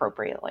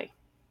appropriately.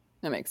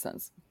 That makes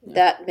sense. Yeah.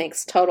 That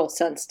makes total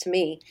sense to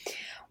me.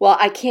 Well,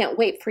 I can't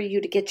wait for you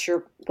to get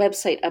your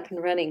website up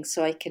and running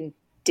so I can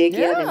dig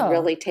in and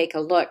really take a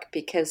look,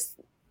 because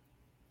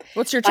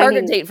what's your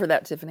target date for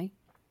that, Tiffany?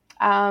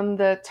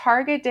 The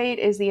target date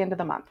is the end of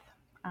the month.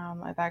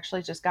 I've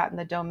actually just gotten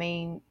the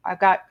domain. I've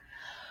got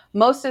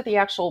most of the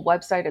actual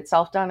website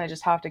itself done. I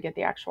just have to get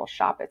the actual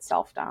shop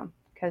itself done,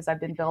 because I've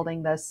been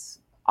building this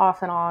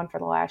off and on for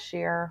the last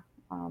year.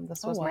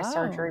 This was my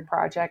surgery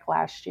project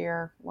last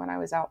year when I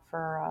was out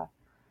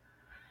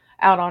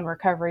on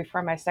recovery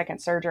from my second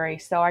surgery.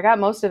 So I got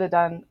most of it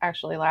done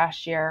actually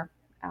last year.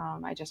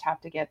 I just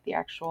have to get the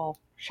actual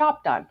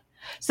shop done.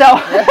 So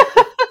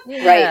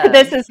right,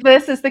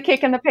 this is the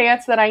kick in the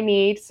pants that I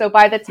need. So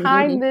by the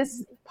time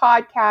this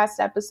podcast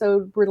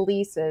episode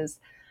releases,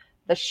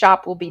 the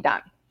shop will be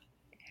done.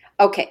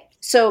 Okay.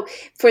 So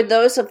for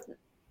those of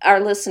our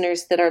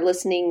listeners that are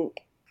listening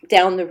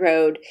down the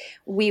road,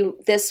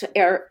 this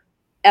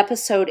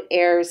episode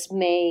airs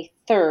May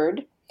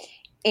 3rd.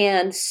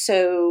 And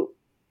so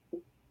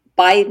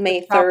by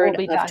May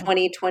 3rd of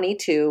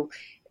 2022,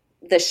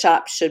 the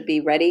shop should be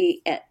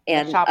ready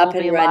and up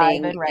and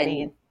running. And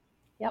ready.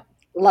 Yep.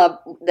 Love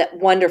that.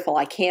 Wonderful.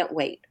 I can't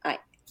wait.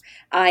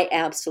 I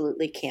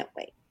absolutely can't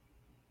wait.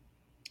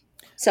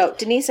 So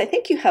Denise, I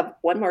think you have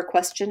one more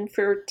question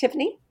for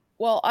Tiffany.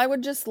 Well, I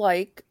would just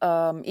like,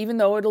 even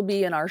though it'll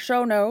be in our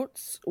show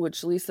notes,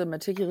 which Lisa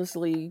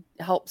meticulously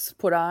helps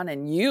put on,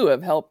 and you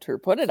have helped her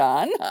put it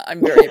on. I'm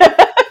very,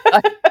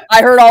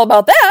 I heard all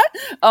about that.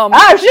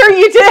 I'm sure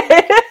you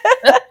did.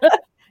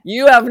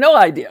 You have no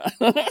idea.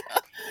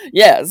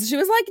 Yes. She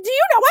was like, do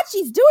you know what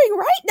she's doing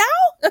right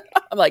now?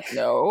 I'm like,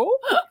 no.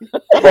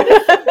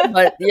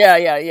 But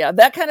yeah.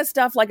 That kind of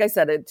stuff, like I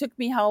said, it took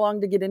me how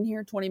long to get in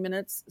here? 20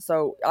 minutes.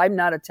 So I'm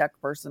not a tech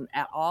person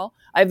at all.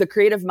 I have the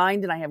creative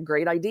mind and I have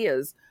great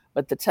ideas.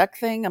 But the tech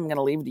thing, I'm going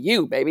to leave to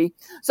you, baby.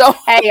 So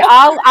hey,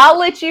 I'll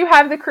let you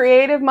have the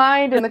creative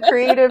mind and the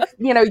creative,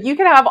 you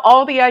can have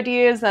all the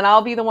ideas and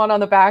I'll be the one on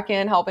the back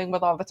end helping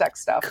with all the tech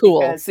stuff.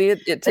 Cool. See,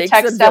 it takes the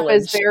tech stuff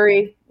village. Is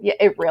very,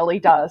 it really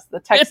does. The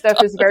tech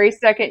stuff is very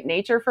second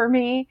nature for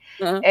me.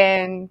 Uh-huh.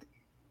 And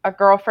a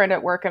girlfriend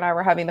at work and I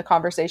were having the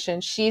conversation.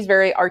 She's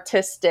very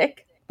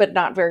artistic, but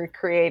not very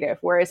creative.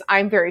 Whereas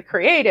I'm very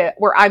creative,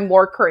 where I'm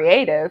more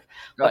creative,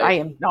 but I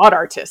am not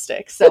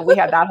artistic. So we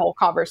had that whole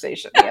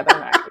conversation the other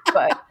night.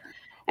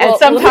 And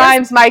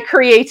sometimes my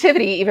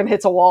creativity even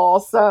hits a wall.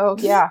 So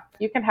yeah,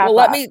 you can have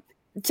that.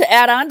 To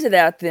add on to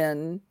that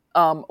then,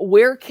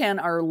 where can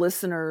our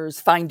listeners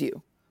find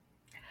you?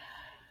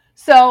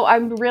 So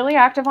I'm really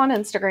active on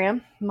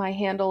Instagram. My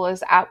handle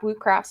is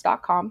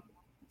 @wootcrafts.com.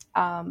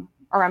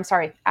 Or I'm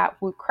sorry,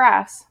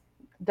 @wootcrafts.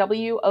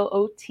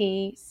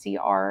 WOOTCRAFTS.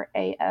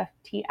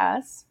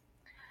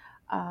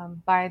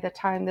 By the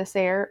time this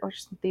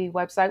airs, the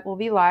website will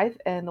be live,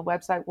 and the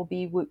website will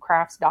be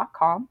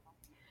wootcrafts.com.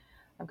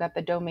 I've got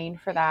the domain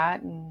for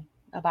that and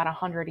about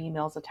 100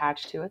 emails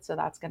attached to it, so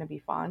that's going to be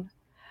fun.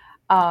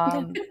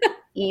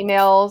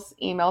 Emails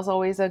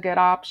always a good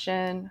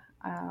option.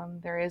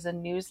 There is a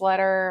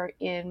newsletter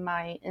in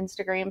my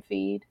Instagram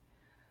feed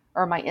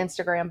or my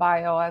Instagram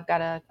bio. I've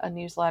got a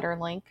newsletter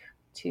link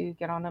to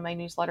get onto my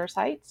newsletter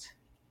site.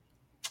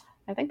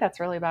 I think that's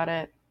really about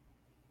it.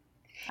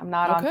 I'm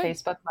not on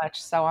Facebook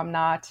much, so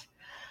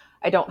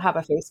I don't have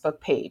a Facebook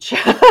page.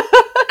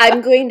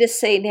 I'm going to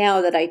say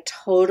now that I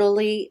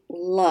totally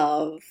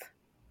love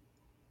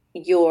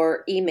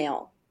your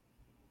email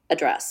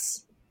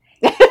address.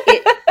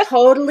 It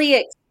totally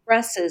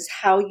expresses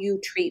how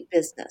you treat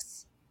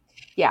business.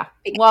 Yeah.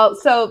 Well,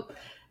 so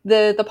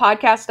the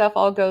podcast stuff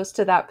all goes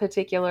to that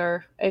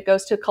particular, it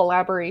goes to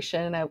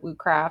collaboration at Woot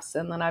Crafts,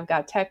 and then I've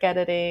got tech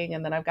editing,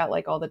 and then I've got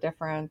like all the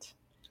different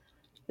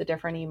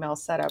emails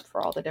set up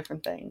for all the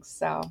different things.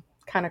 So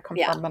kind of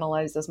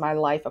compartmentalizes my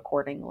life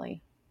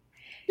accordingly.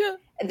 Yeah.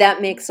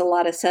 That makes a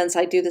lot of sense.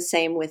 I do the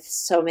same with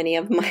so many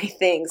of my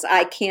things.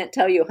 I can't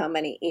tell you how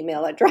many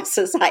email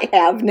addresses I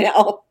have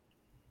now.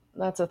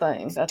 That's a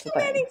thing.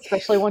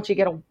 Especially once you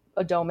get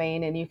a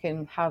domain and you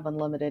can have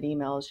unlimited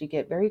emails, you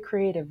get very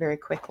creative very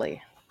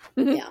quickly.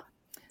 Yeah.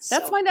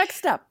 That's my next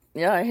step.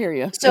 Yeah, I hear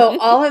you. So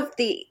all of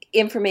the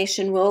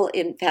information will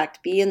in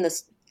fact be in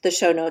the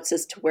show notes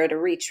as to where to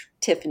reach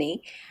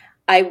Tiffany.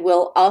 I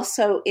will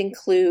also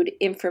include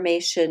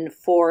information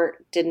for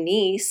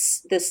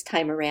Denise this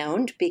time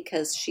around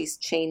because she's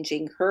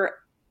changing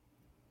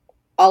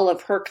all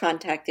of her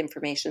contact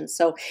information.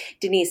 So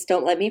Denise,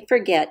 don't let me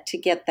forget to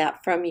get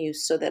that from you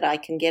so that I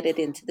can get it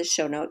into the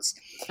show notes.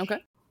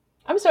 Okay.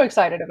 I'm so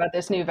excited about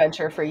this new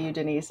venture for you,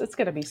 Denise. It's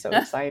going to be so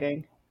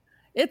exciting.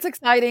 It's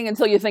exciting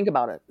until you think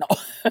about it. No.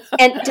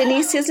 And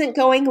Denise isn't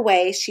going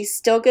away. She's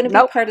still going to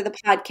be part of the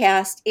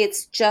podcast.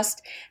 It's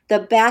just the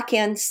back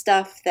end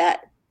stuff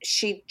that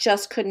she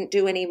just couldn't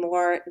do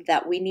anymore,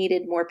 that we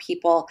needed more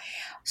people.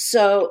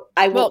 So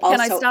I will also...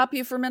 Can I stop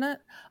you for a minute?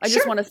 I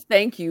just want to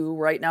thank you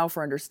right now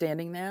for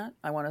understanding that.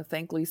 I want to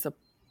thank Lisa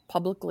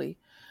publicly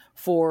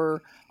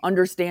for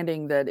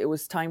understanding that it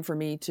was time for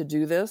me to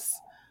do this.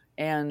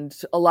 and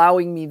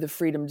allowing me the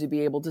freedom to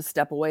be able to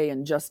step away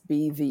and just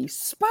be the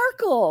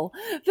sparkle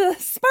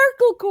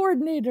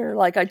coordinator,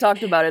 like I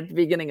talked about at the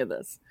beginning of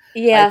this.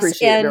 Yes, I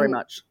appreciate it very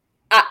much.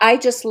 I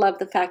just love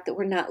the fact that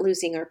we're not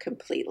losing her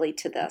completely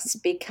to this,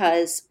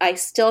 because I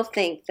still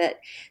think that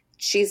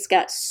she's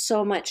got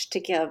so much to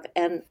give.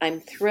 And I'm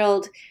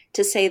thrilled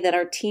to say that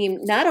our team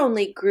not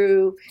only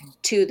grew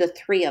to the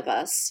three of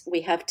us,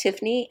 we have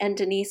Tiffany and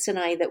Denise and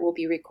I that will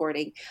be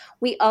recording.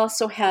 We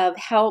also have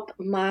help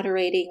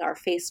moderating our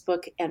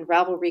Facebook and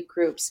Ravelry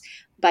groups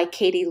by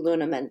Katie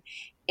Luneman.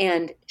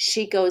 And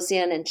she goes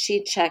in and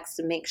she checks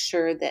and makes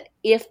sure that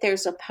if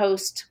there's a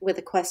post with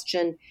a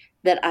question,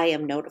 that I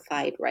am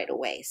notified right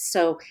away.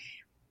 So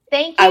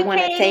thank you,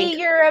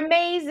 Katie. You're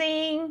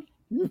amazing.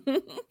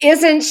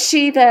 Isn't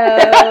she, though?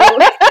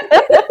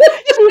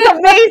 She's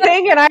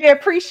amazing, and I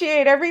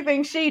appreciate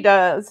everything she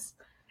does.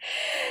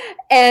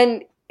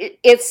 And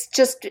it's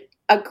just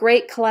a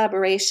great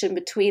collaboration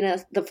between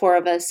us, the four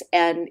of us,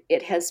 and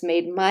it has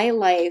made my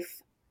life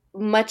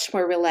much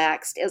more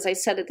relaxed. As I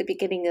said at the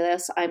beginning of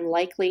this, I'm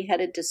likely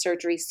headed to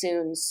surgery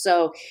soon,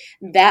 so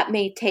that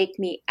may take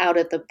me out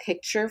of the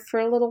picture for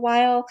a little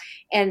while.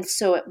 And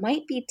so it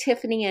might be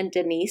Tiffany and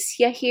Denise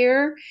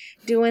here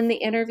doing the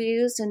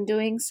interviews and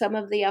doing some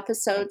of the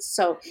episodes.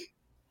 So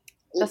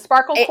the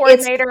Sparkle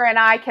coordinator and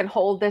I can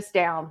hold this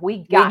down.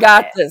 We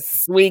got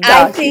this.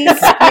 I think,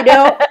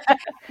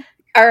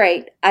 all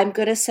right, I'm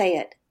going to say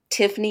it.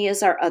 Tiffany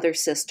is our other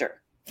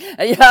sister.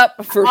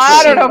 Yep, for sure.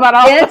 I don't know about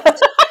all that.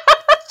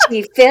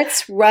 She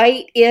fits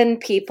right in,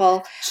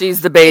 people.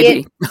 She's the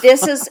baby.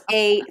 This is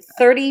a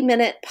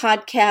 30-minute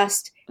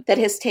podcast that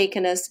has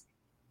taken us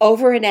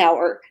over an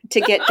hour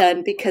to get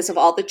done because of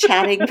all the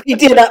chatting we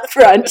did up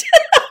front.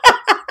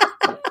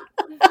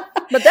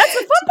 But that's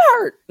the fun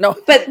part. No,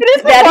 but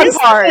that is the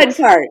fun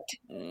part.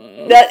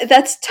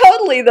 That's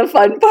totally the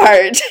fun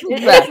part.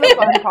 That's the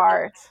fun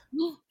part.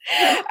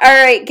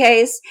 All right,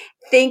 guys.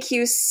 Thank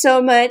you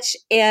so much,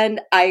 and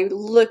I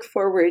look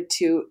forward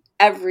to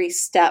every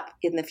step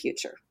in the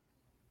future.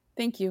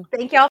 Thank you.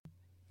 Thank y'all.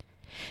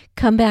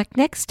 Come back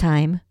next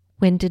time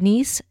when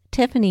Denise,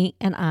 Tiffany,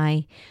 and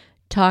I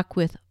talk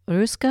with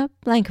Ruska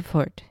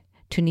Blankenvoort,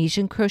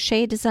 Tunisian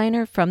crochet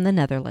designer from the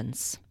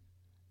Netherlands.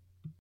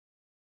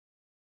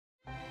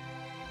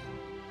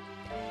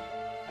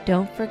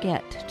 Don't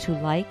forget to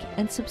like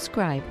and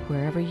subscribe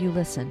wherever you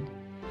listen,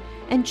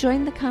 and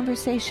join the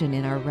conversation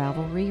in our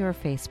Ravelry or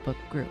Facebook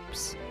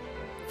groups.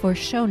 For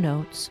show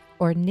notes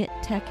or knit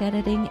tech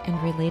editing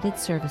and related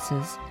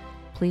services,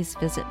 please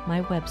visit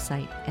my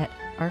website at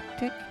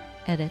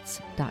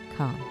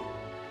arcticedits.com.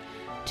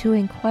 To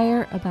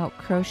inquire about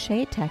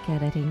crochet tech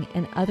editing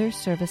and other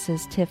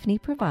services Tiffany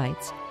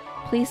provides,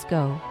 please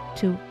go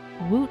to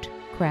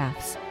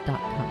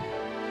wootcrafts.com.